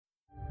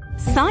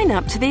Sign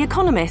up to The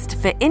Economist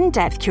for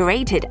in-depth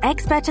curated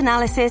expert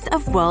analysis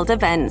of world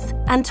events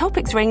and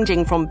topics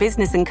ranging from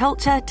business and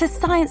culture to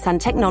science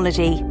and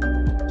technology.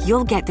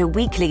 You'll get the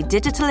weekly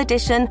digital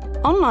edition,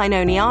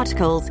 online-only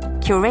articles,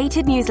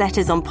 curated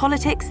newsletters on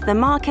politics, the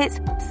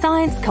markets,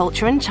 science,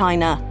 culture and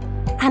China,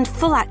 and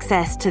full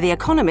access to The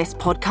Economist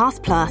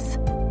Podcast Plus.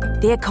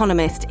 The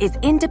Economist is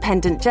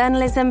independent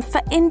journalism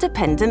for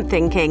independent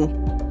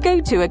thinking.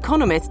 Go to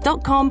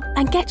economist.com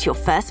and get your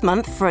first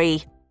month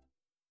free.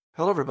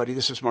 Hello, everybody.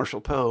 This is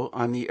Marshall Poe.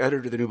 I'm the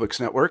editor of the New Books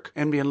Network.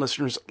 NBN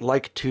listeners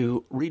like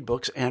to read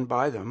books and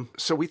buy them.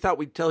 So we thought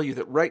we'd tell you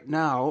that right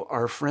now,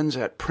 our friends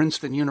at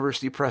Princeton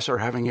University Press are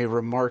having a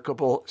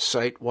remarkable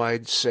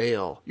site-wide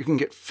sale. You can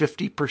get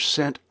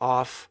 50%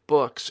 off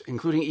books,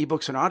 including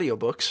ebooks and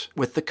audiobooks,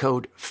 with the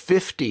code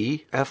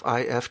 50,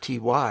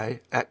 F-I-F-T-Y,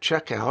 at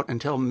checkout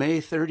until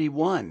May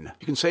 31.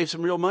 You can save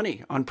some real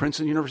money on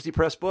Princeton University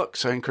Press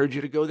books. I encourage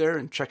you to go there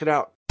and check it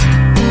out.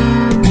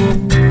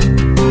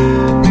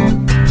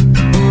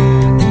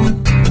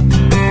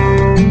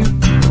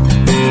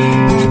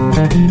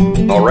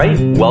 All right,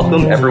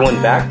 welcome everyone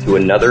back to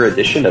another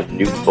edition of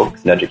New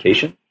Books in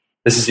Education.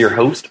 This is your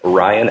host,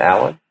 Ryan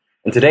Allen,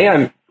 and today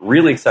I'm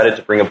really excited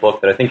to bring a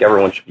book that I think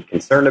everyone should be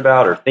concerned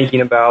about or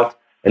thinking about,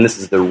 and this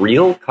is The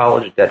Real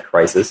College Debt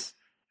Crisis,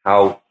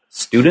 How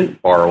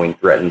Student Borrowing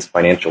Threatens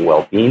Financial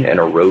Well-Being and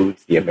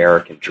Erodes the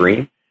American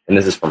Dream. And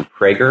this is from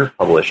Praeger,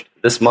 published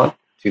this month,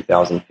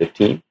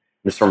 2015.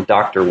 This is from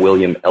Dr.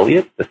 William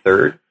Elliott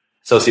III,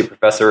 Associate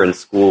Professor in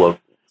School of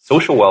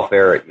Social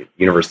Welfare at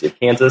University of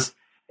Kansas,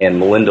 and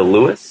Melinda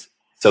Lewis,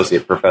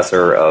 Associate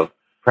Professor of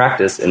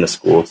Practice in the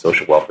School of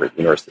Social Welfare at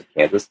the University of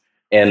Kansas.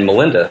 And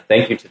Melinda,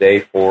 thank you today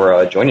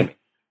for joining me.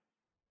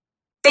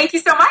 Thank you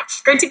so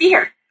much. Great to be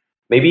here.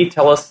 Maybe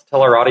tell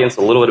our audience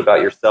a little bit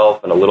about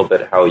yourself and a little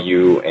bit how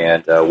you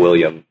and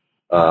William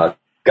got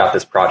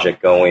this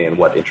project going and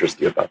what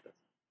interests you about this.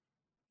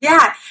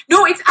 Yeah,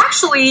 no, it's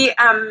actually,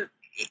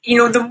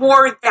 the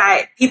more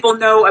that people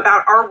know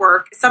about our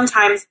work,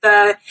 sometimes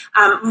the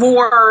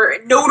more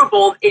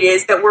notable it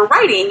is that we're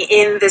writing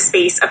in the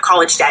space of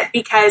college debt,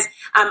 because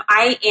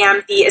I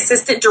am the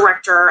assistant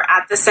director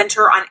at the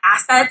Center on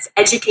Assets,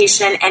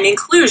 Education, and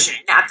Inclusion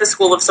at the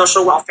School of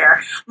Social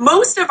Welfare.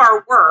 Most of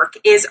our work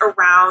is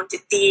around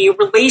the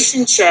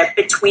relationship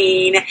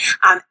between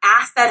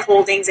asset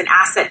holdings and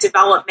asset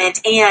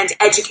development and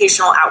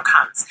educational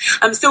outcomes.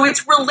 So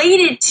it's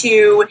related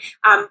to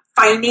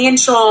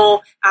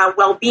financial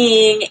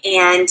well-being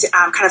and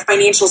kind of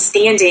financial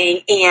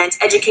standing and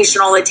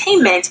educational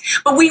attainment.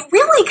 But we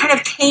really kind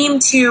of came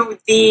to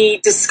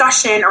the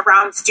discussion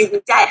around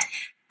student debt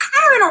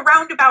kind of in a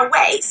roundabout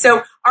way.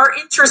 So our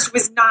interest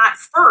was not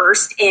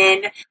first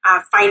in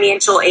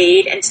financial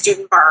aid and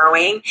student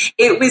borrowing.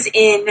 It was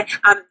in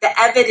the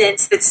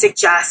evidence that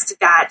suggests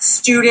that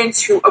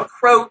students who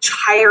approach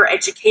higher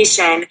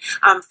education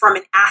from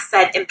an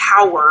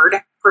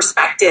asset-empowered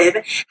perspective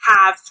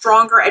have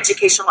stronger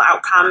educational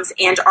outcomes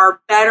and are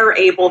better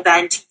able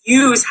then to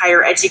use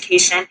higher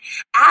education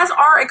as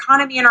our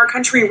economy and our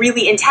country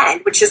really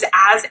intend, which is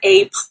as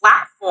a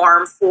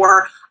platform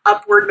for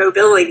upward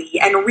mobility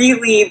and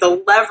really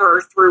the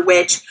lever through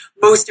which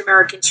most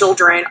American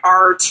children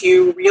are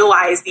to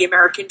realize the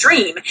American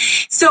dream.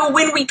 So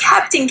when we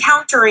kept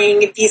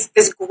encountering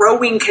this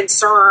growing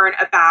concern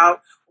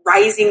about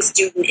rising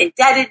student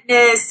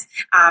indebtedness,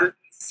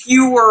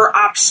 fewer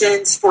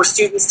options for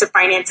students to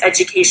finance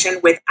education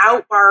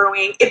without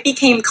borrowing, it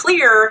became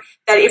clear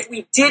that if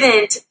we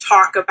didn't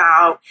talk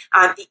about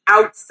the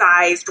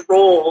outsized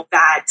role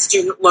that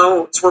student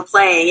loans were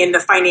playing in the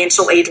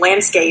financial aid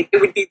landscape, it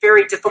would be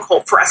very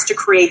difficult for us to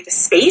create the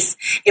space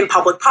in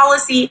public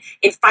policy,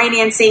 in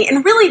financing,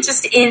 and really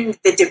just in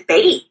the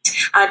debate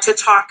to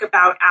talk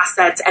about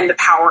assets and the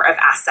power of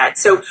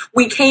assets. So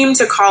we came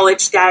to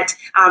college debt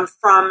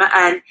from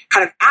a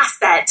kind of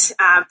asset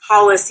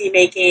policy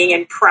making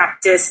and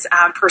practice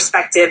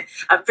perspective,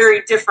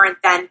 very different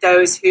than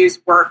those whose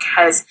work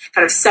has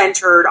kind of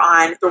centered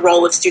on the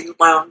role of student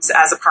loans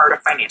as a part of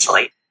financial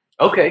aid.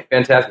 Okay,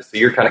 fantastic. So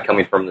you're kind of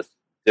coming from this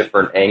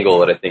different angle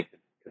that I think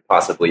could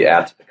possibly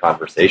add to the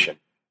conversation.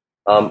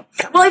 Well,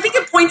 I think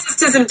it points us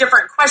to some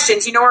different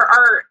questions. You know,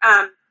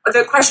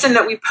 the question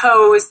that we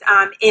pose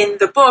in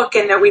the book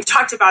and that we've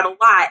talked about a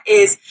lot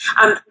is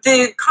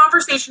the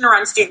conversation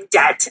around student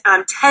debt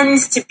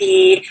tends to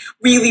be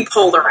really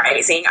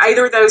polarizing.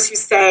 Either those who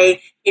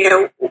say,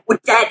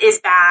 debt is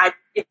bad,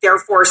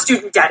 therefore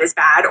student debt is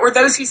bad, or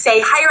those who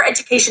say higher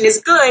education is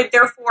good,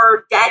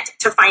 therefore debt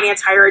to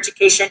finance higher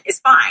education is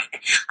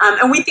fine.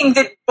 And we think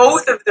that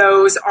both of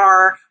those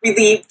are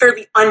really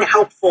fairly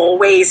unhelpful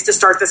ways to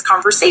start this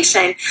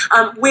conversation,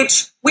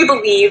 which we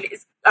believe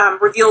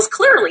reveals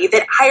clearly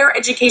that higher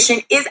education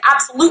is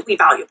absolutely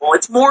valuable.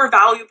 It's more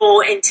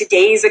valuable in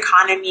today's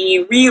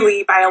economy,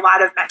 really, by a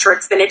lot of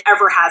metrics than it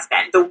ever has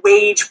been. The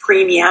wage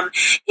premium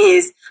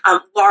is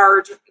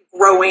large,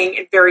 growing,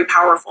 and very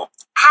powerful.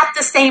 At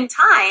the same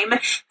time,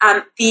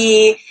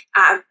 the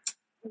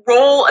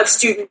role of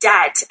student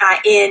debt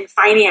in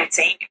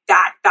financing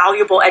that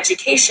valuable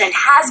education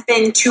has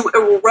been to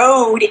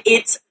erode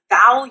its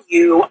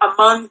value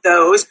among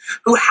those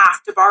who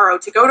have to borrow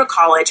to go to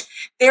college,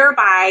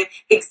 thereby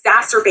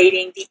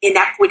exacerbating the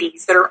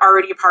inequities that are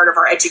already a part of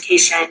our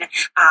education,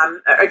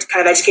 kind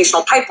of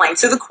educational pipeline.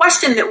 So the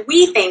question that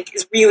we think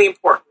is really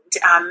important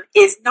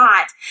is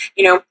not,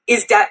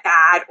 is debt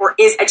bad or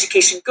is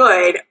education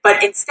good,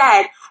 but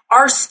instead,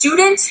 are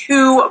students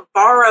who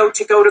borrow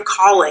to go to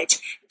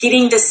college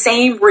getting the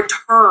same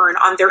return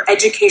on their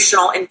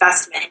educational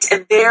investment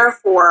and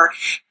therefore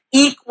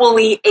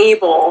equally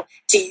able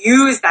to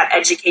use that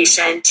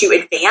education to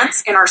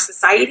advance in our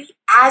society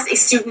as a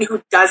student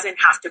who doesn't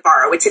have to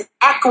borrow? It's an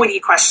equity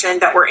question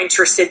that we're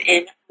interested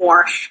in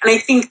more. And I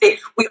think that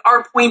we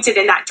are pointed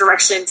in that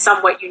direction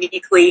somewhat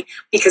uniquely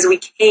because we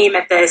came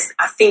at this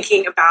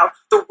thinking about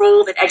the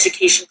role that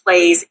education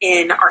plays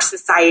in our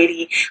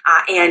society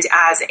and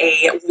as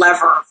a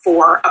lever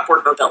for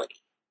upward mobility.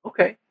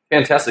 Okay,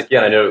 fantastic.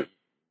 Yeah, I know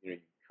you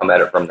come at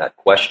it from that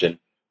question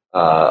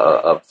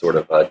of sort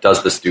of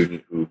does the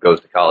student who goes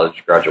to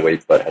college,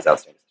 graduates, but has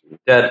outstanding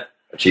student debt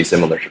achieve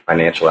similar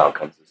financial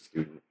outcomes as a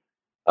student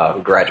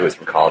who graduates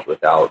from college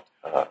without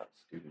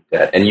student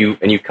debt? And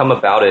you come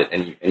about it,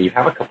 and you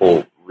have a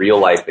couple real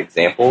life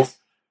examples.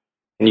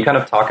 Can you kind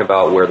of talk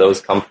about where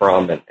those come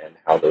from and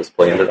how those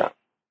play into that?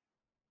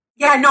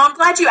 Yeah, no, I'm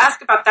glad you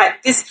asked about that.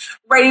 This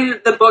writing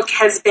the book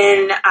has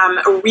been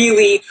a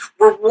really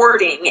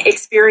rewarding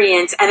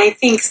experience, and I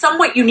think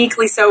somewhat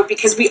uniquely so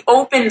because we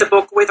open the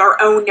book with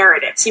our own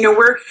narratives.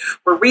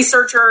 We're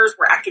researchers,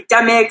 we're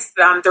academics.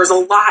 There's a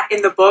lot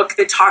in the book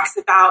that talks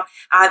about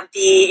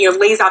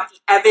lays out the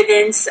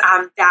evidence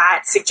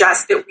that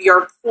suggests that we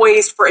are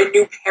poised for a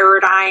new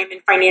paradigm in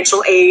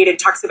financial aid, and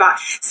talks about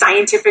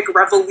scientific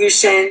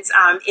revolutions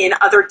in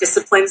other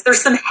disciplines.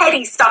 There's some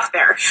heady stuff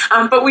there,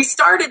 but we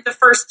started the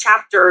first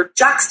chapter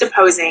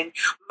juxtaposing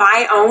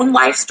my own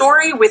life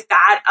story with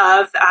that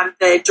of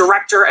the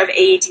director of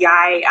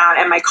AADI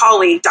and my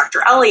colleague,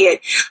 Dr. Elliott,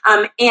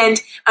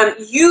 and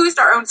used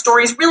our own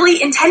stories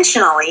really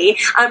intentionally,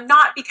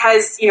 not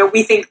because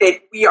we think that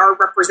we are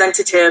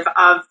representative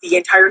of the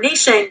entire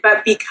nation,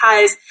 but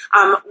because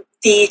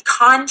the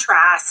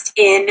contrast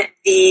in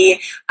the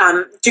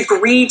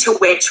degree to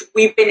which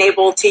we've been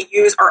able to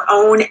use our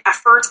own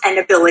effort and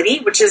ability,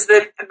 which is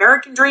the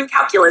American dream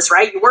calculus,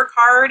 right? You work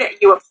hard,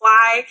 you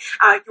apply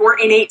your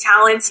innate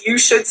talents, you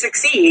should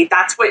succeed.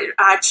 That's what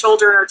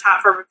children are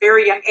taught from a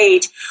very young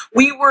age.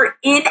 We have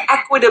been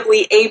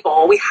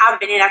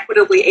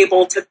inequitably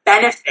able to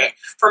benefit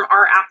from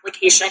our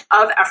application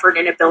of effort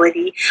and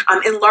ability,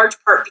 in large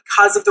part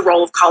because of the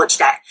role of college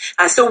debt.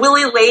 So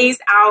Willie lays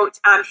out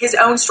his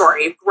own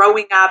story, growing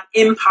up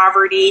in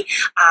poverty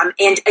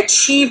and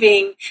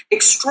achieving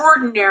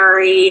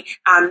extraordinary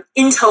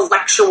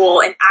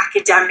intellectual and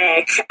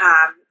academic,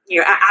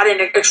 at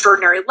an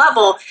extraordinary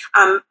level,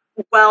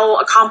 well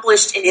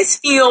accomplished in his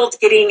field,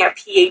 getting a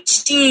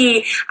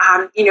PhD.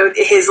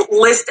 His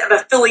list of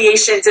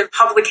affiliations and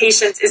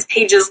publications is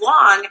pages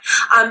long,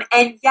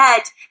 and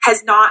yet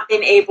has not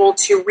been able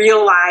to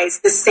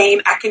realize the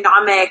same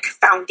economic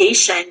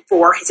foundation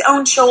for his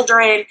own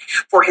children,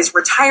 for his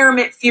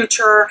retirement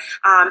future,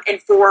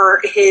 and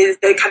for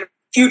the kind of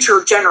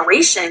future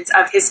generations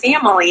of his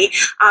family,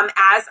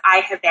 as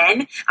I have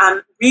been,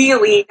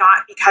 really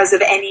not because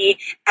of any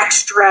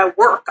extra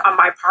work on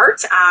my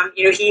part.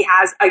 He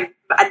has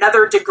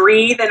another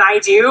degree than I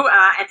do,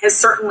 and has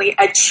certainly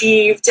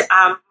achieved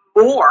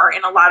more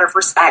in a lot of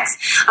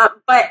respects.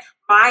 But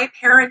my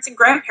parents and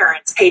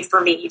grandparents paid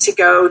for me to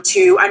go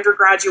to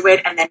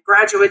undergraduate and then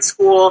graduate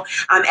school.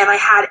 And I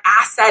had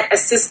asset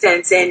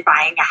assistance in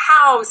buying a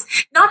house,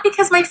 not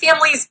because my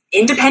family's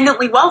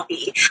independently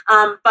wealthy,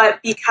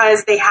 but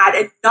because they had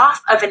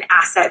enough of an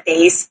asset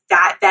base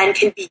that then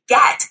can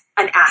beget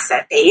an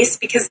asset base,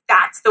 because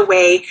that's the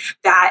way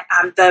that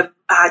the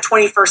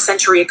 21st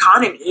century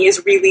economy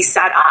is really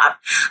set up.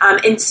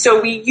 And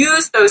so we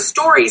use those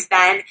stories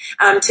then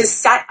to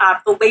set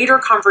up the later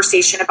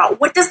conversation about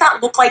what does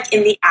that look like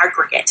in the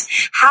aggregate?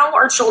 How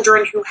are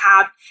children who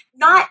have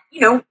not,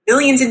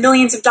 millions and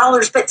millions of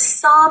dollars, but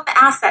some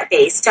asset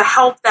base to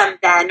help them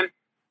then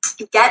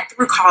get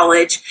through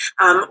college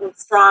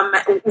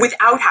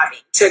without having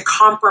to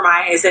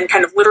compromise and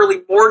kind of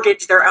literally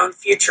mortgage their own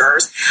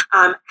futures?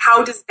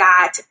 How does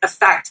that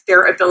affect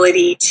their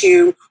ability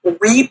to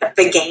reap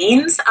the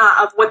gains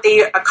of what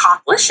they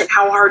accomplish and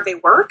how hard they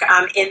work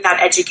in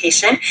that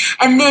education?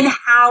 And then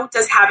how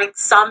does having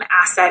some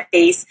asset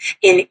base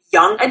in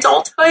young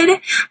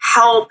adulthood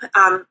help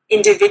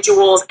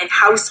individuals and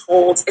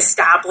households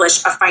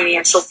establish a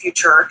financial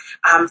future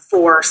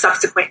for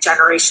subsequent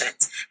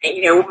generations? And,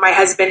 my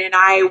husband and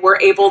I were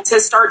able to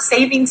start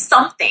saving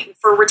something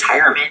for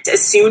retirement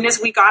as soon as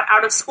we got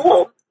out of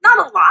school. Not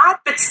a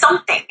lot, but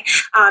something.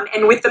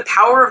 And with the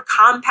power of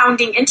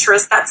compounding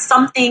interest, that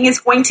something is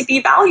going to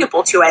be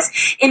valuable to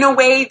us in a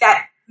way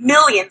that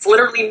millions,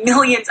 literally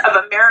millions of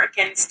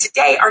Americans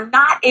today are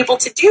not able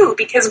to do,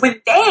 because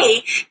when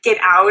they get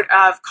out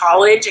of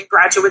college and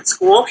graduate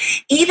school,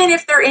 even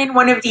if they're in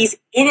one of these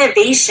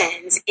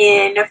innovations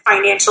in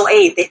financial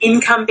aid, the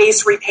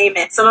income-based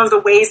repayment, some of the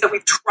ways that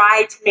we've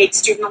tried to make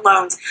student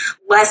loans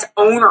less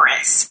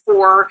onerous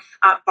for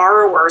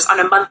borrowers on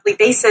a monthly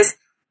basis,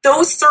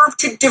 those serve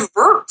to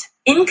divert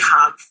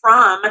income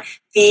from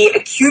the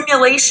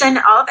accumulation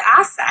of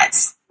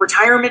assets,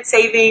 retirement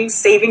savings,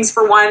 savings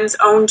for one's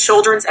own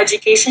children's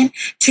education,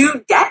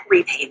 to debt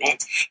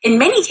repayment. In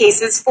many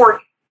cases,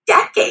 for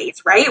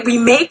decades, right? We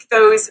make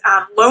those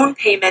loan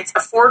payments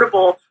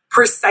affordable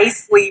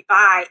precisely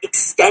by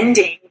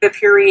extending the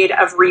period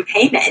of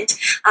repayment,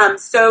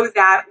 so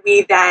that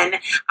we then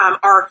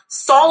are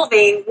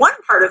solving one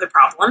part of the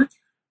problem,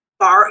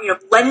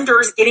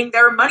 lenders getting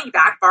their money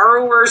back,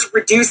 borrowers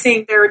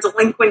reducing their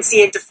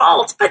delinquency and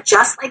default. But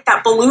just like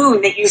that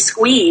balloon that you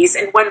squeeze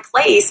in one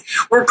place,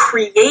 we're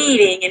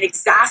creating and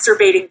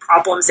exacerbating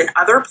problems in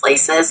other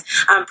places,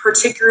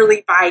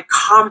 particularly by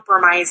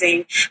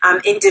compromising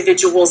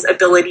individuals'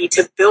 ability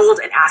to build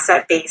an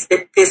asset base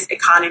that this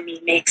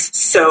economy makes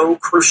so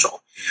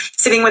crucial.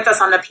 Sitting with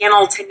us on the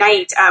panel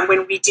tonight,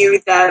 when we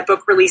do the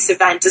book release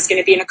event, is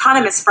going to be an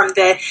economist from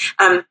the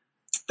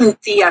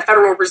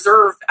Federal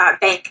Reserve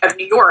Bank of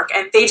New York,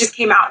 and they just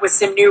came out with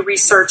some new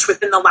research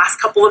within the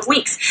last couple of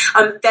weeks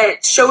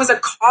that shows a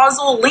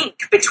causal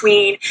link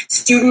between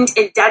student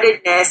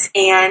indebtedness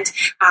and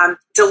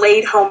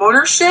delayed home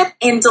ownership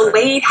and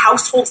delayed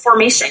household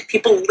formation.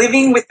 People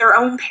living with their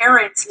own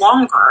parents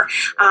longer,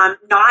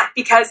 not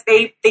because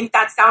they think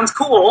that sounds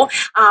cool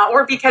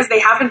or because they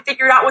haven't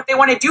figured out what they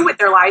want to do with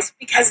their lives,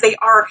 because they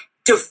are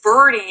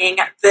diverting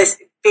this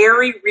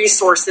very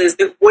resources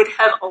that would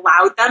have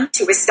allowed them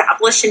to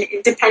establish an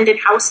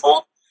independent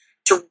household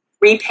to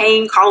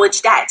repaying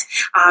college debt,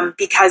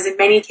 because in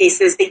many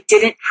cases they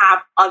didn't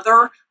have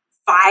other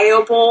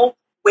viable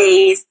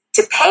ways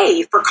to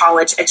pay for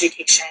college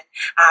education,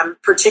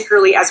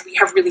 particularly as we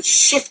have really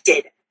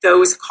shifted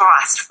those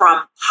costs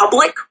from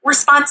public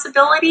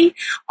responsibility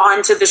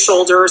onto the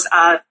shoulders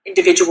of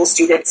individual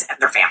students and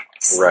their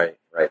families.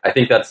 Right. I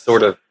think that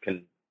sort of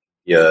can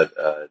be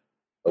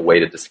a way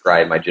to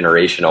describe my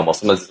generation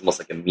almost. Sometimes it's almost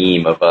like a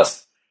meme of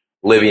us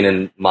living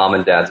in mom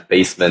and dad's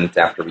basement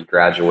after we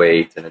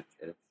graduate. And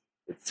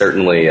it's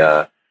certainly,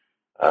 I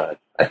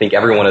think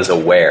everyone is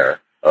aware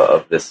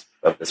of this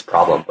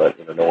problem,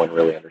 but no one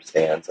really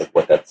understands of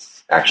what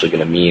that's actually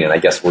going to mean. And I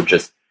guess we're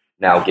just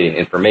now getting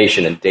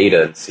information and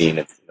data and seeing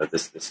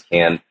this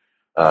can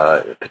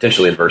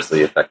potentially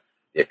adversely affect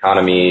the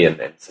economy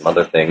and some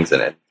other things,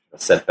 and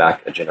set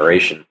back a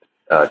generation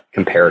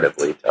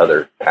comparatively to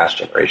other past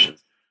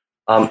generations.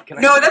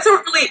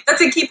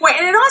 That's a key point,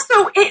 and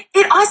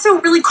it also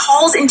really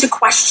calls into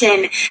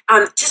question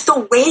just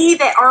the way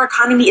that our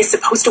economy is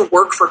supposed to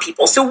work for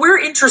people. So we're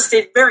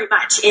interested very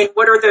much in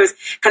what are those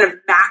kind of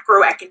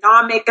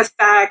macroeconomic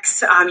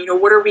effects.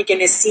 What are we going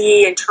to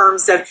see in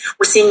terms of,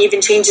 we're seeing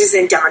even changes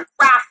in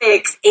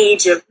demographics,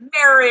 age of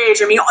marriage.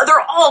 There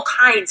are all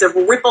kinds of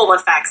ripple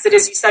effects that,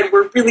 as you said,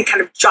 we're really kind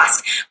of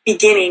just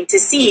beginning to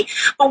see.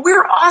 But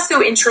we're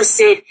also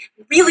interested,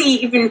 really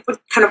even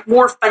kind of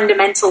more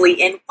fundamentally,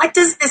 in what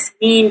does this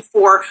mean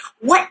for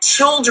what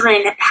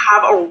children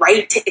have a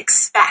right to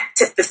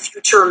expect the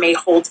future may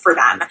hold for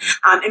them,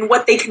 and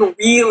what they can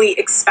really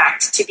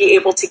expect to be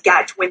able to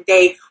get when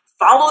they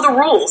follow the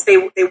rules. They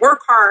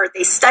work hard,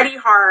 they study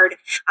hard,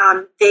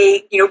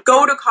 they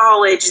go to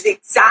college.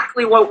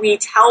 Exactly what we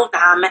tell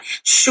them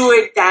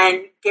should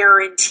then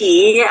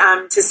guarantee,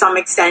 to some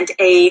extent,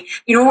 a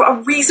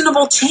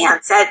reasonable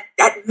chance at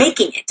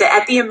making it,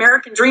 at the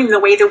American dream, the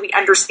way that we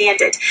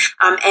understand it.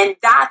 And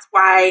that's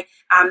why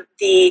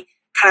the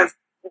kind of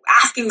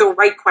asking the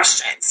right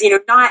questions,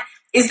 not,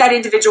 is that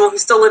individual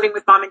who's still living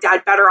with mom and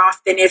dad better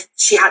off than if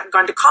she hadn't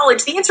gone to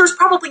college? The answer is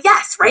probably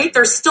yes, right?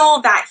 There's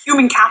still that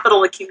human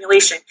capital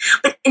accumulation.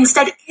 But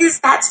instead, is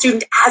that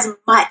student as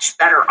much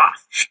better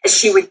off as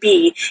she would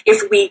be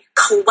if we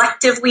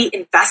collectively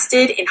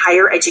invested in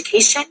higher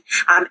education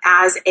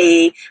as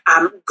a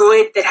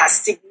good that has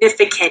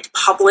significant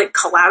public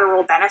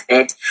collateral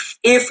benefit,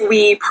 if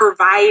we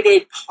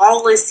provided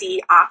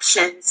policy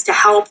options to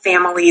help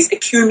families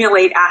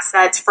accumulate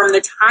assets from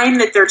the time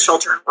that their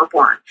children were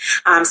born,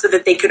 so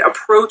that they could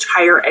approach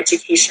higher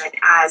education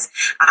as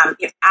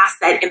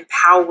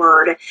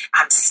asset-empowered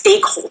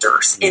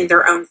stakeholders in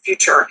their own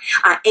future.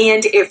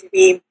 And if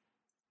we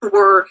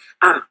were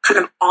kind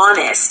of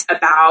honest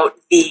about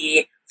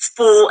the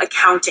full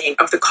accounting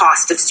of the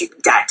cost of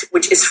student debt,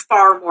 which is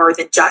far more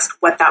than just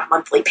what that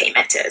monthly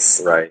payment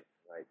is. Right.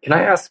 Can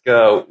I ask,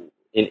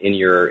 in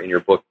your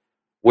book,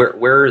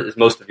 where is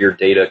most of your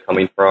data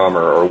coming from,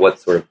 or what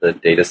sort of the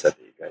data set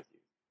that you guys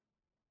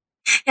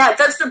use? Yeah,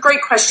 that's a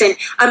great question.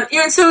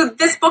 And so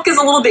this book is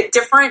a little bit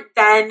different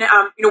than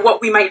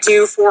what we might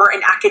do for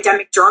an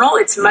academic journal.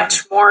 It's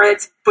much more.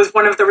 It's was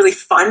one of the really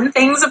fun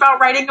things about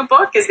writing a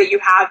book, is that you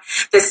have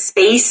the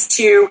space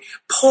to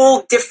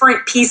pull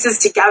different pieces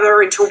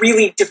together and to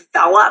really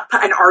develop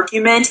an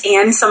argument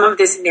and some of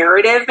this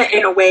narrative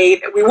in a way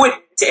that we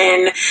wouldn't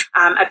in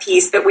a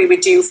piece that we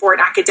would do for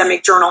an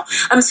academic journal.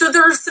 So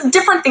there are some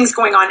different things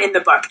going on in the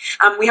book.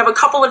 We have a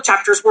couple of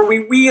chapters where we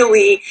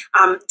really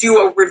do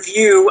a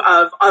review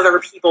of other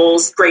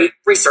people's great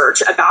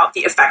research about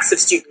the effects of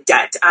student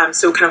debt.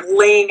 So kind of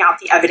laying out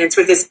the evidence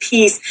with this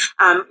piece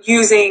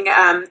using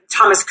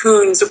Thomas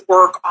Kuhn's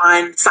work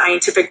on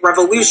scientific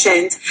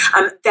revolutions.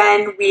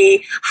 Then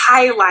we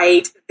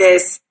highlight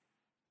this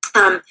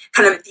kind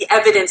of the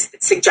evidence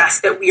that suggests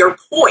that we are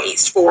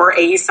poised for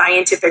a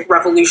scientific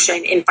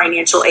revolution in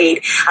financial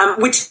aid,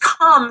 which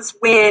comes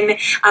when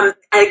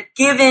a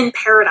given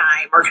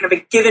paradigm or kind of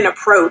a given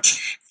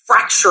approach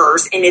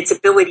fractures in its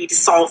ability to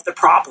solve the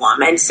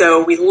problem. And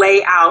so we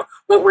lay out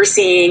what we're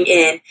seeing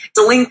in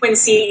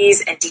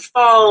delinquencies and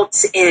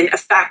defaults, in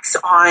effects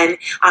on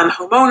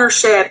home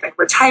ownership and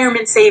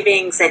retirement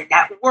savings and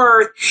net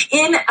worth,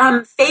 in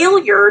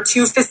failure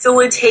to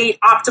facilitate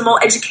optimal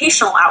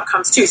educational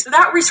outcomes too. So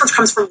that research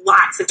comes from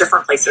lots of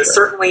different places.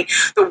 Sure. Certainly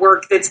the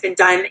work that's been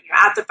done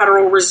at the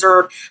Federal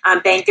Reserve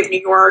Bank of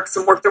New York,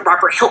 some work that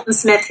Robert Hilton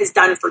Smith has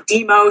done for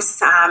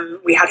Demos.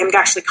 We had him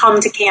actually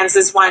come to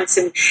Kansas once,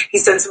 and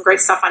he's done some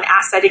great stuff on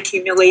asset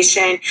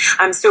accumulation.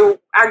 So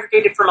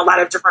aggregated from a lot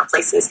of different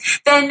places.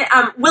 Then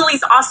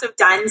Willie's also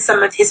done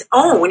some of his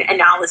own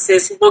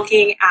analysis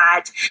looking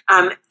at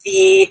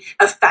the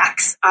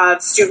effects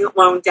of student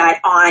loan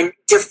debt on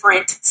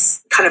different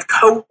kind of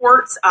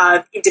cohorts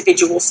of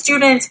individual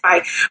students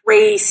by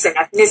race and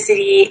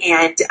ethnicity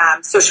and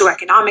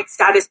socioeconomic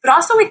status, but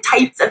also at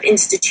types of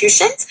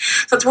institutions.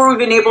 So that's where we've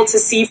been able to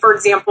see, for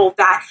example,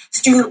 that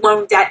student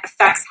loan debt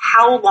affects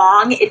how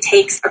long it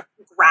takes a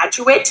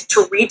graduate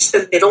to reach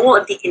the middle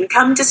of the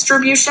income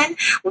distribution,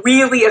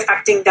 really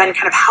affecting then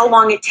kind of how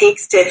long it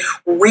takes to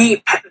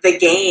reap the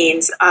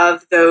gains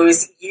of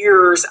those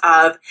years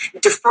of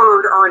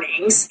deferred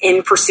earnings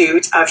in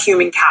pursuit of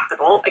human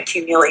capital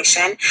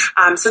accumulation.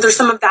 So there's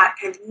some of that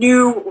kind of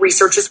new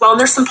research as well. And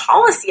there's some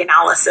policy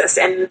analysis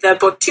in the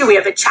book too. We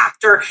have a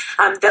chapter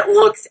that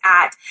looks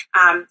at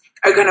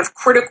a kind of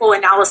critical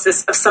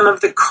analysis of some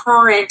of the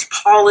current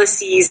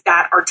policies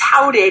that are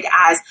touted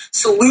as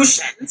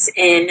solutions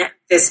in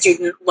the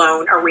student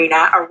loan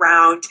arena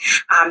around,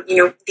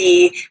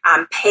 the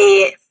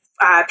pay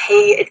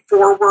it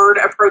forward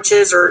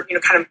approaches, or,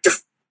 kind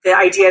of the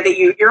idea that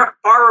you're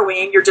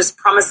borrowing, you're just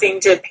promising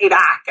to pay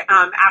back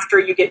after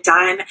you get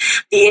done,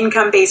 the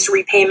income-based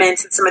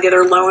repayments and some of the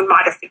other loan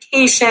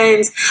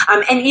modifications,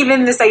 and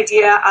even this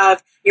idea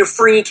of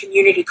free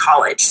community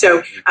college.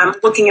 So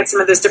looking at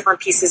some of those different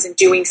pieces and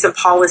doing some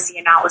policy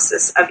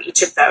analysis of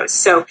each of those.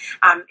 So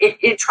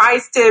it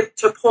tries to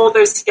pull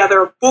those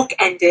together,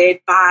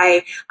 bookended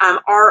by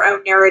our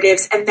own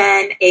narratives, and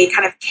then a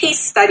kind of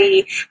case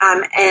study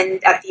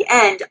and at the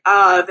end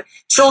of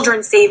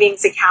children's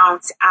savings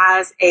accounts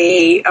as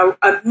a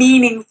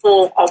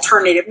meaningful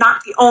alternative,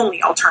 not the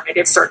only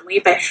alternative certainly,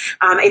 but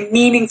a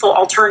meaningful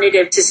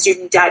alternative to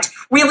student debt,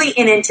 really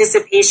in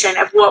anticipation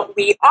of what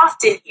we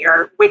often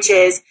hear, which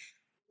is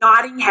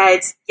nodding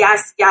heads,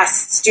 yes,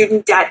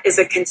 student debt is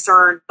a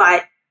concern,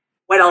 but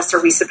what else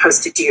are we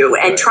supposed to do?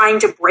 And trying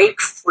to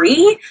break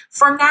free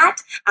from that,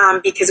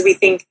 because we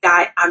think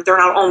that there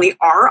not only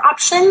are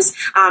options,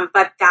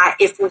 but that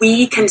if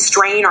we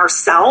constrain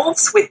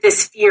ourselves with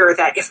this fear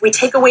that if we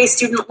take away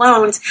student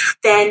loans,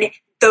 then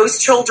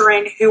those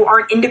children who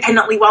aren't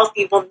independently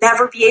wealthy will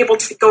never be able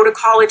to go to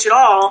college at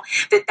all,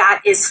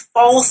 that is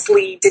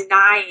falsely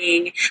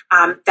denying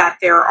that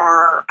there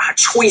are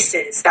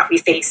choices that we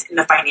face in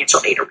the financial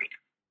aid arena.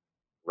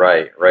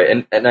 Right.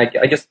 And I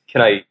guess,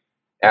 can I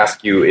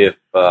ask you if,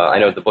 I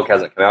know the book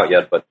hasn't come out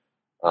yet, but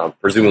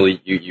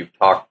presumably you've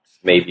talked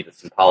maybe to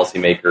some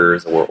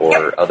policymakers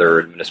or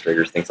other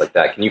administrators, things like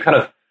that. Can you kind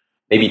of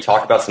maybe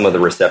talk about some of the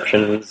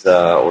receptions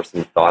or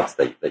some thoughts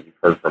that you've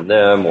heard from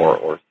them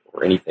or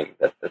anything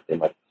that they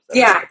might have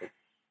said?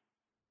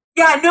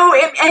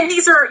 And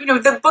these are,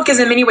 the book is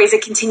in many ways a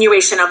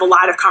continuation of a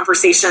lot of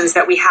conversations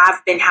that we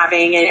have been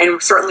having,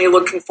 and certainly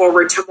looking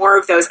forward to more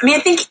of those. I mean, I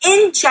think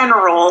in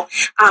general,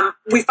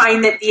 we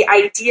find that the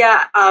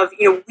idea of,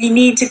 we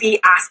need to be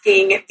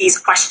asking these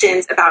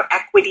questions about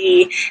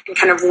equity and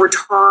kind of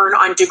return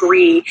on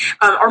degree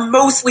are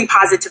mostly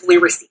positively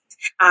received,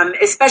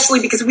 especially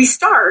because we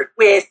start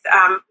with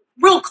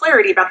real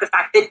clarity about the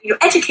fact that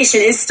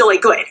education is still a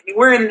good. I mean,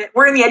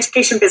 we're in the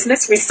education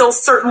business. We still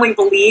certainly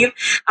believe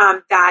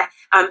that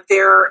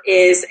there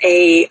is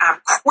a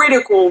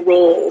critical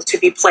role to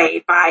be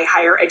played by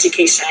higher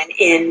education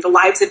in the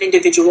lives of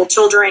individual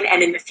children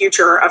and in the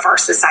future of our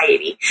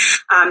society.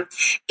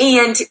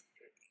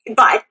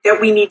 But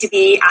that we need to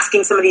be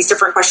asking some of these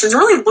different questions,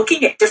 really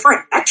looking at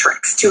different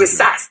metrics to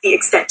assess the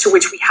extent to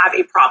which we have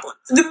a problem.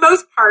 For the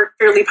most part,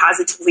 fairly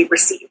positively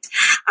received.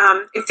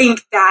 I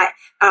think that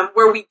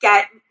where we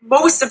get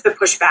most of the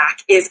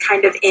pushback is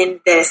kind of in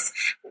this,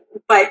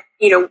 but,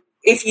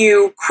 if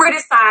you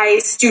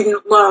criticize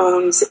student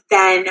loans,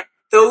 then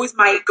those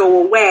might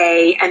go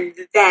away, and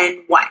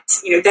then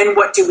what? Then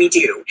what do we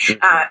do?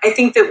 I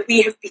think that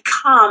we have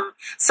become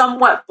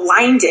somewhat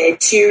blinded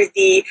to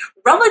the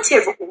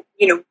relatively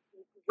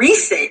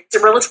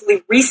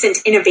recent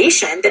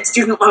innovation that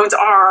student loans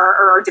are,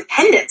 or our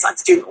dependence on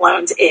student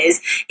loans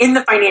is in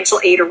the financial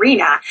aid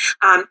arena,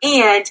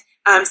 and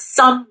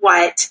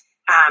somewhat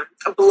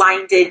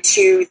blinded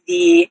to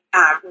the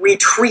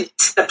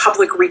the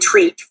public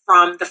retreat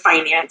from the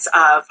finance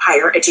of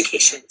higher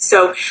education.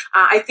 So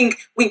I think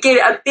we get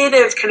a bit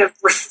of kind of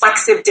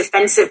reflexive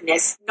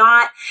defensiveness,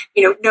 not,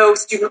 no,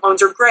 student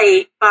loans are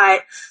great,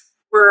 but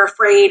we're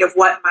afraid of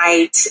what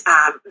might,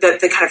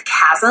 the kind of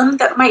chasm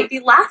that might be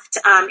left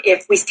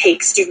if we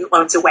take student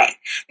loans away.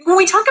 When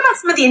we talk about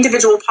some of the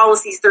individual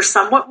policies, there's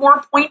somewhat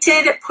more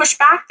pointed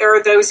pushback. There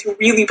are those who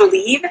really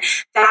believe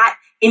that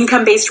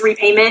income-based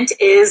repayment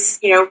is,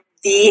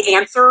 the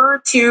answer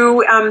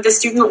to the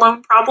student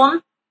loan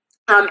problem.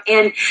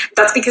 And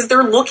that's because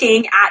they're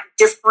looking at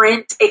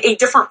a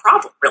different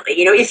problem,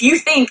 really. If you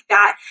think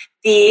that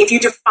if you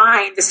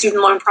define the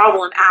student loan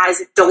problem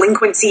as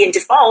delinquency and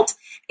default,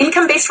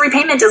 income-based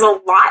repayment is a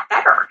lot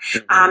better.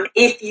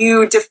 If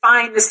you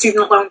define the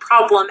student loan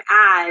problem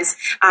as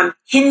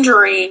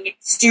hindering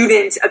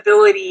students'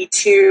 ability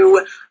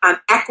to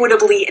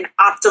equitably and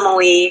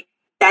optimally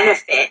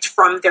benefit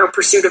from their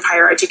pursuit of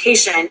higher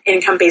education,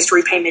 income-based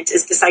repayment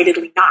is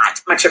decidedly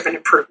not much of an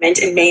improvement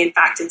and may, in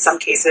fact, in some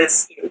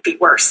cases, be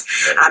worse.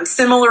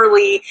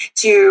 Similarly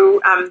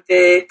to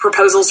the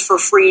proposals for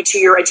free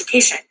two-year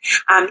education.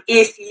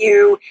 If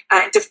you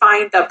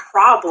define the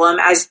problem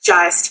as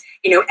just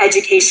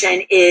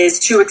education is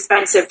too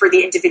expensive for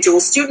the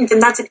individual student, then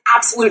that's an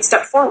absolute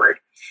step forward.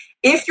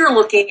 If you're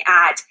looking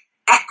at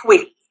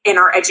equity in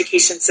our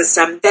education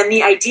system, then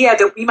the idea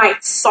that we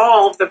might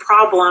solve the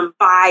problem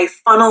by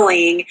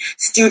funneling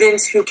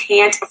students who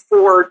can't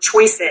afford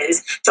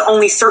choices to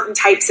only certain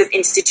types of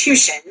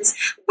institutions,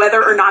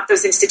 whether or not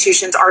those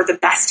institutions are the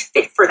best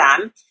fit for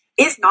them,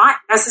 is not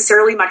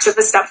necessarily much of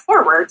a step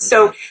forward.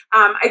 So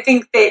I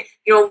think that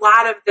a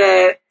lot of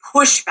the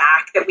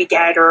pushback that we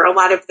get, or a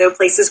lot of the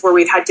places where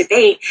we've had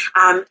debate,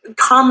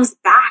 comes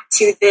back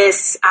to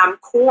this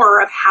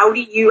core of how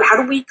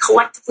do we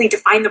collectively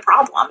define the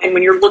problem? And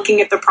when you're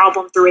looking at the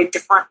problem through a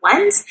different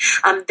lens,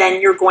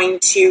 then you're going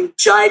to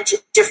judge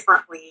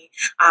differently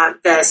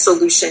the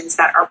solutions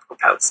that are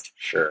proposed.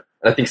 Sure,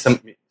 and I think some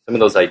of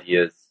those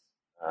ideas,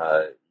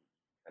 kind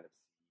of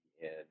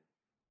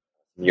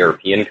in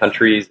European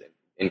countries, and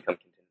income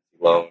contingency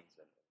loans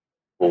and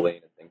pooling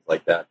and things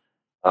like that.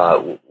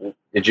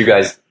 Did you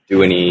guys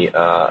do any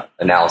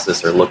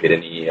analysis or look at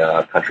any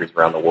countries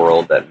around the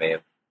world that may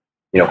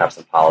have, have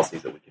some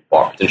policies that we could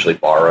potentially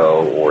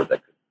borrow or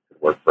that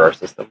could work for our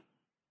system?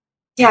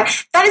 Yeah,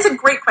 that is a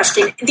great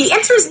question. The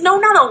answer is no,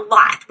 not a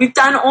lot. We've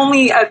done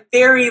only a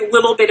very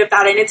little bit of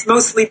that, and it's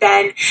mostly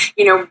been,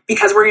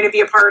 because we're going to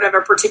be a part of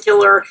a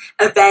particular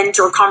event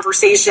or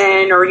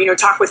conversation or,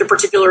 talk with a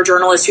particular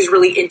journalist who's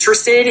really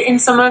interested in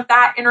some of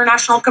that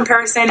international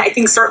comparison. I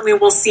think certainly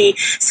we'll see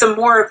some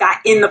more of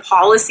that in the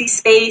policy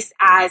space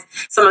as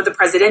some of the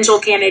presidential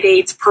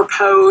candidates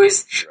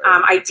propose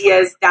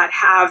ideas that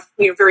have,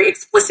 very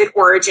explicit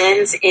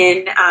origins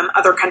in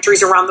other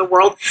countries around the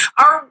world.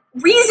 Our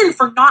reason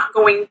for not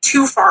going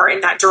too far in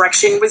that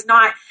direction was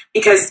not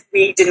because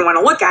we didn't want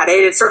to look at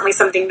it. It's certainly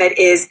something that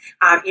is,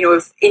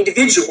 of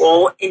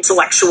individual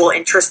intellectual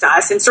interest to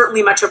us. And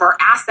certainly much of our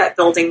asset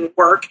building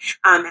work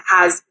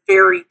has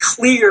very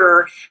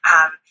clear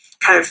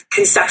kind of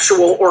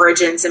conceptual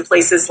origins in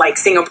places like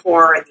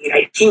Singapore and the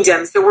United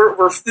Kingdom. So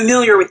we're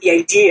familiar with the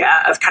idea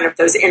of kind of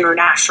those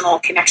international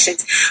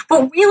connections.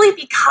 But really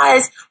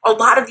because a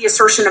lot of the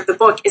assertion of the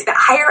book is that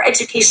higher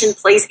education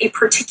plays a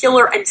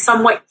particular and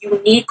somewhat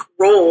unique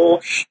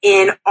role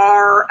in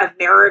our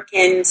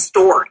American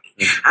story.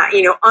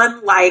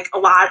 Unlike a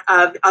lot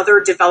of other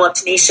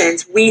developed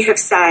nations, we have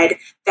said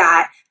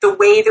that the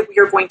way that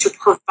we are going to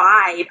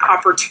provide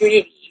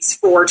opportunities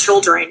for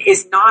children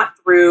is not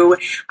through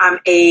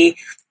a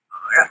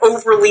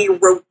overly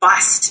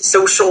robust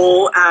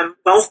social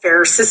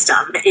welfare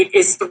system. It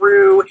is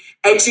through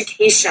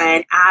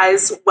education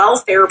as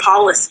welfare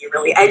policy,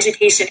 really,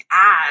 education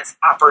as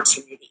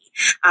opportunity.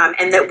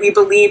 And that we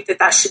believe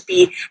that should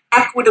be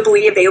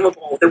equitably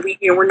available, that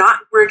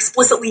we're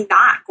explicitly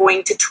not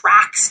going to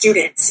track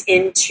students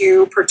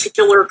into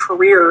particular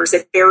careers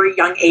at very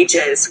young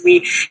ages.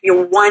 We,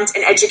 want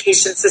an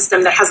education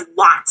system that has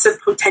lots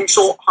of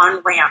potential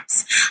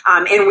on-ramps.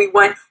 And we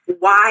want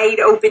wide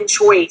open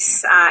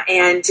choice.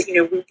 And,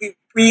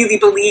 we really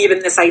believe in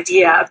this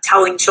idea of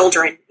telling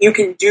children you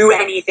can do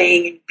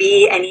anything and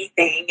be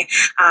anything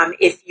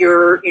if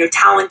you're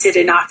talented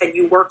enough and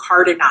you work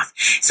hard enough.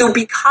 So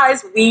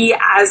because we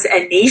as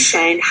a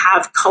nation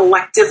have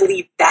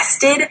collectively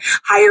vested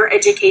higher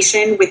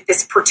education with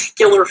this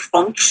particular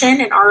function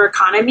in our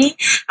economy,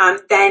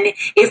 then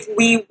if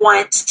we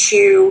want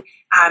to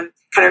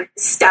kind of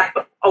step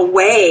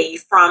away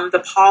from the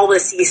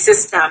policy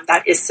system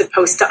that is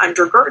supposed to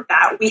undergird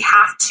that. We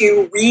have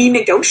to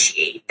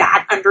renegotiate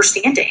that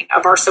understanding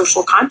of our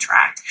social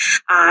contract.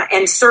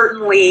 And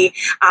certainly,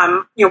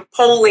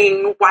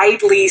 polling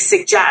widely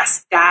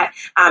suggests that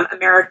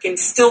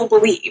Americans still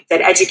believe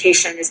that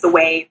education is the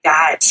way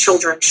that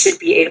children should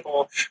be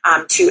able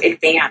to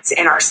advance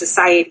in our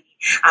society.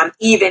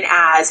 Even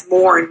as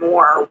more and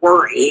more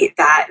worry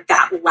that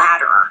that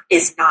latter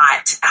is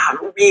not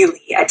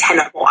really a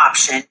tenable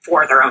option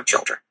for their own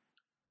children.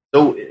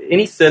 So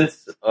any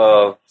sense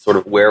of sort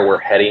of where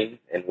we're heading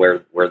and where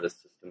the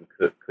system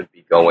could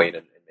be going,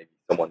 and maybe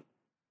someone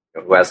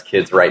who has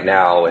kids right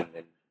now and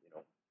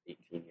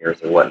 18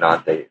 years or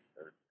whatnot, or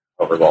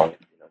however long,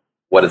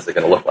 what is it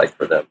going to look like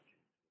for them?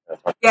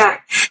 Yeah,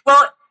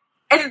 well,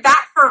 and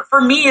that for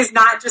me is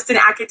not just an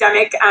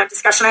academic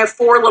discussion. I have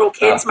 4 little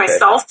kids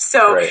myself,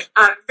 so right.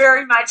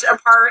 Very much a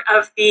part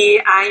of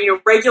the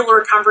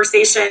regular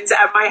conversations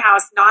at my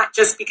house. Not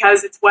just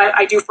because it's what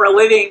I do for a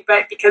living,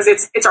 but because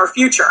it's our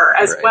future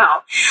as right.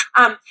 well.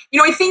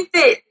 I think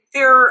that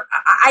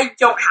I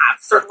don't have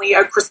certainly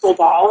a crystal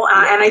ball,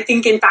 and I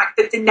think, in fact,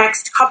 that the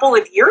next couple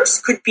of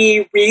years could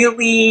be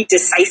really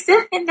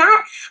decisive in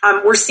that.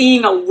 We're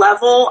seeing a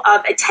level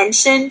of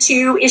attention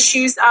to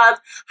issues of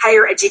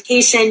higher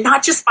education,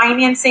 not just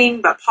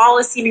financing, but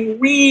policy,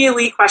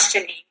 really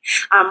questioning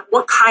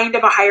what kind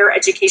of a higher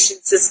education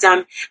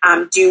system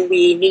do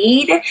we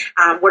need?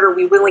 What are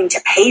we willing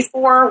to pay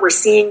for? We're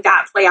seeing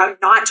that play out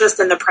not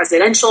just in the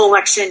presidential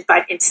election,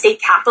 but in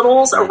state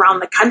capitals around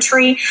the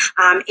country,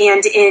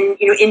 and in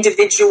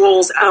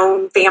individuals'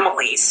 own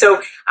families.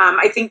 So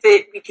I think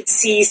that we could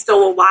see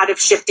still a lot of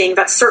shifting.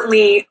 That's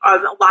certainly a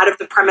lot of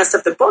the premise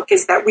of the book,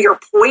 is that we are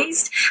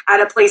poised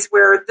at a place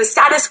where the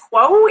status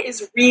quo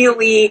is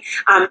really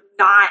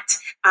not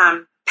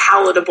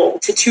palatable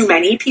to too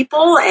many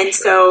people. And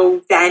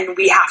so then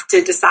we have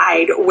to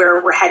decide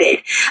where we're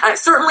headed.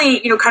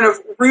 Certainly, kind of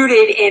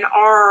rooted in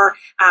our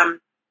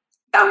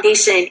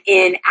foundation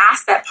in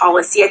asset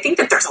policy, I think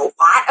that there's a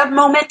lot of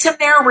momentum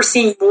there. We're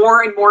seeing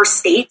more and more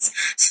states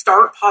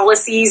start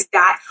policies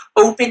that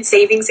open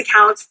savings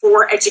accounts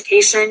for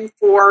education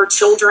for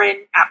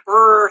children at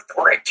birth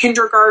or at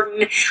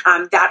kindergarten,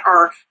 that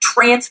are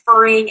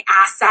transferring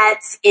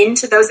assets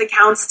into those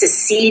accounts to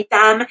seed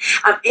them,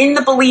 in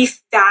the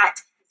belief that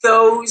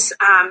those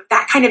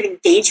that kind of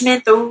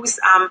engagement, those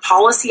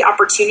policy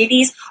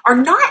opportunities are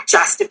not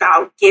just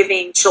about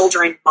giving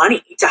children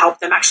money to help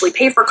them actually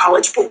pay for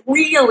college, but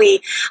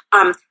really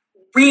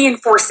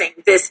reinforcing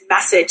this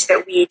message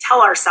that we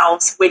tell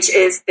ourselves, which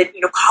is that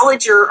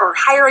college or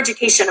higher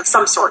education of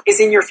some sort is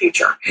in your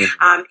future.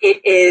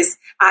 It is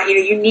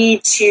you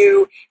need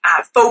to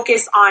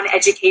focus on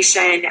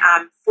education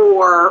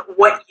for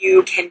what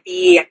you can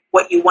be,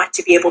 what you want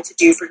to be able to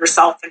do for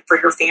yourself and for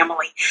your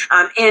family.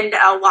 And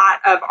a lot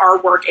of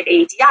our work at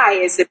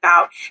ADI is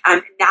about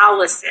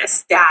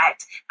analysis that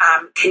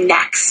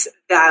connects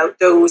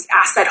those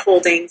asset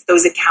holdings,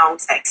 those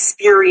accounts, that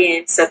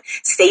experience of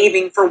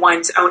saving for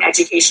one's own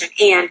education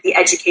and the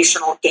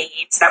educational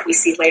gains that we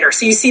see later.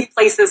 So you see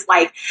places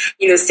like,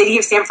 the city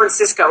of San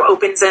Francisco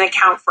opens an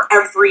account for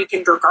every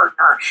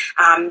kindergartner.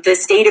 The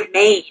state of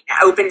Maine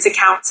opens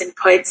accounts and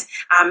puts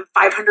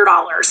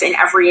 $500 in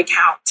every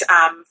account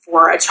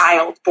for a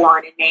child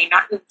born in Maine.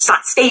 It's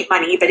not state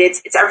money, but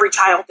it's every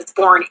child that's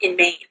born in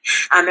Maine.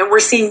 And we're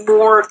seeing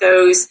more of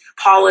those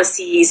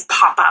policies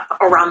pop up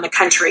around the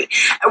country.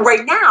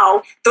 Right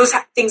now, those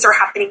things are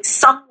happening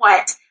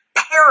somewhat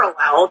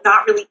parallel,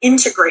 not really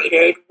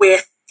integrated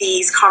with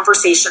these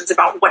conversations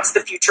about what's the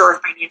future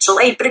of financial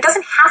aid, but it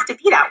doesn't have to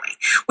be that way.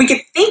 We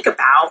could think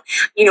about,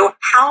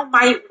 how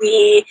might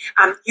we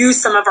use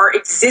some of our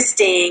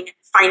existing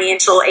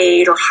financial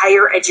aid or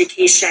higher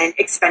education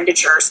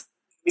expenditures.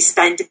 We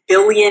spend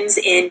billions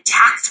in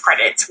tax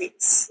credits. We,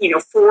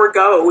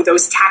 forego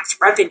those tax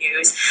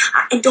revenues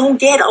and don't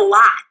get a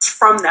lot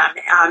from them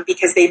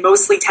because they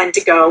mostly tend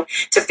to go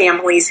to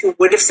families who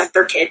would have sent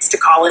their kids to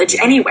college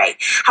anyway.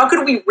 How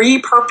could we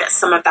repurpose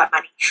some of that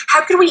money?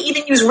 How could we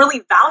even use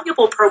really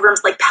valuable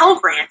programs like Pell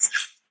Grants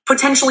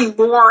potentially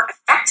more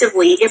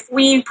effectively if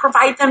we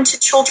provide them to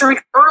children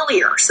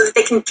earlier so that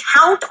they can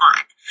count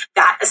on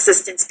that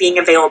assistance being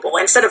available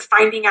instead of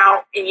finding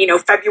out in,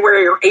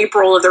 February or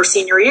April of their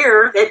senior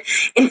year that,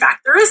 in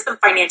fact, there is some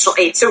financial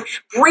aid. So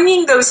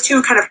bringing those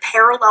two kind of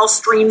parallel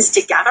streams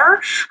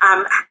together,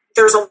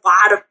 there's a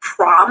lot of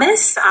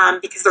promise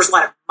because there's a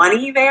lot of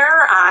money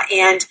there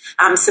and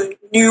some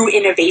new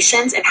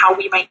innovations in how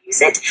we might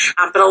use it.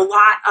 But a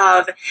lot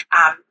of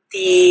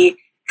the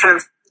kind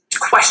of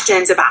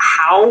questions about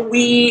how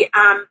we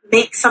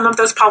make some of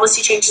those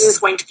policy changes is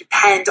going to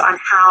depend on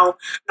how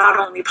not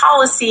only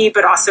policy,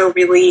 but also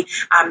really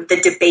the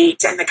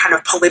debate and the kind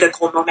of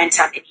political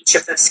momentum in each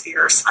of those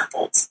spheres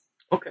unfolds.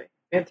 Okay,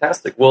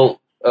 fantastic. Well,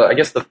 I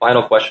guess the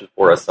final question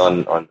for us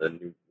on the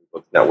New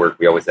Books Network,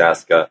 we always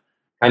ask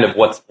kind of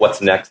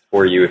what's next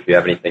for you, if you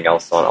have anything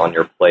else on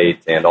your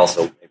plate, and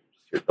also maybe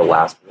just the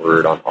last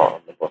word on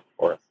the book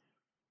for us.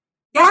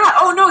 Yeah.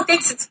 Oh, no.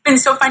 thanks. It's been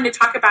so fun to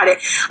talk about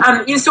it.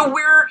 So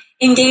we're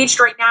engaged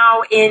right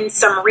now in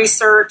some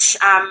research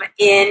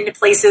in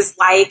places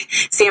like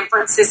San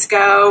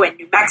Francisco and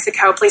New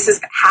Mexico, places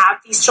that have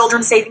these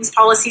children's savings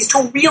policies,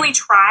 to really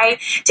try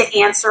to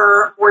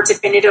answer more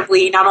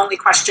definitively not only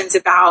questions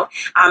about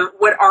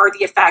what are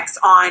the effects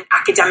on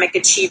academic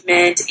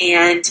achievement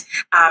and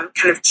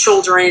kind of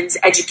children's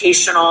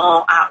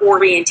educational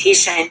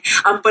orientation,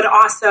 but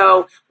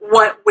also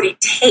what would it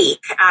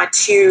take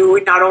to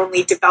not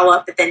only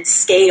develop but then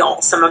scale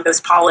some of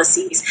those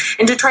policies,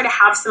 and to try to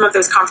have some of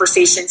those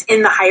conversations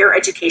in the higher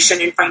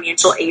education and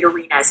financial aid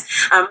arenas.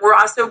 We're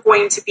also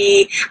going to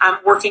be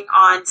working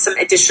on some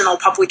additional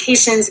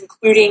publications,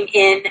 including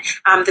in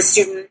the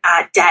student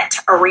debt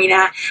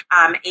arena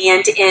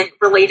and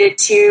related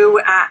to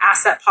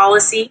asset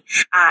policy,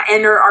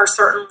 and are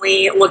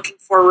certainly looking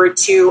forward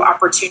to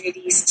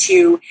opportunities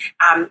to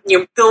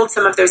build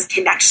some of those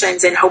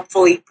connections and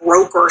hopefully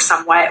broker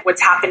somewhat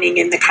what's happening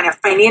in the kind of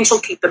financial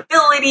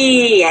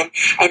capability and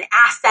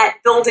asset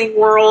building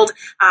world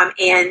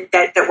and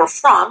that we're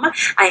from,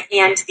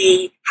 and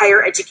the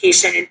higher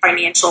education and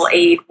financial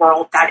aid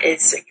world that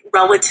is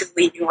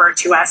relatively newer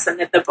to us and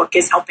that the book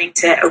is helping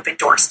to open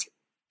doors to.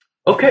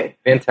 Okay,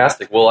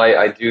 fantastic. Well,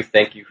 I do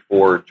thank you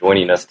for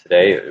joining us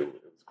today. It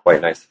was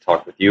quite nice to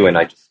talk with you, and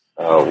I just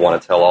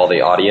want to tell all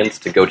the audience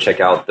to go check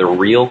out The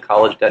Real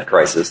College Debt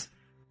Crisis: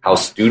 How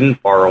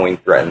Student Borrowing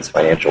Threatens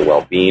Financial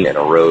Well-Being and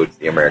Erodes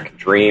the American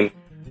Dream.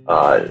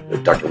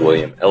 Dr.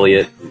 William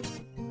Elliott,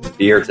 who's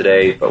here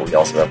today, but we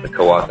also have the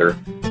co-author,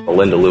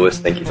 Melinda Lewis.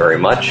 Thank you very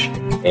much.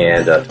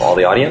 And to all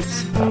the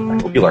audience, I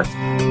hope you learned.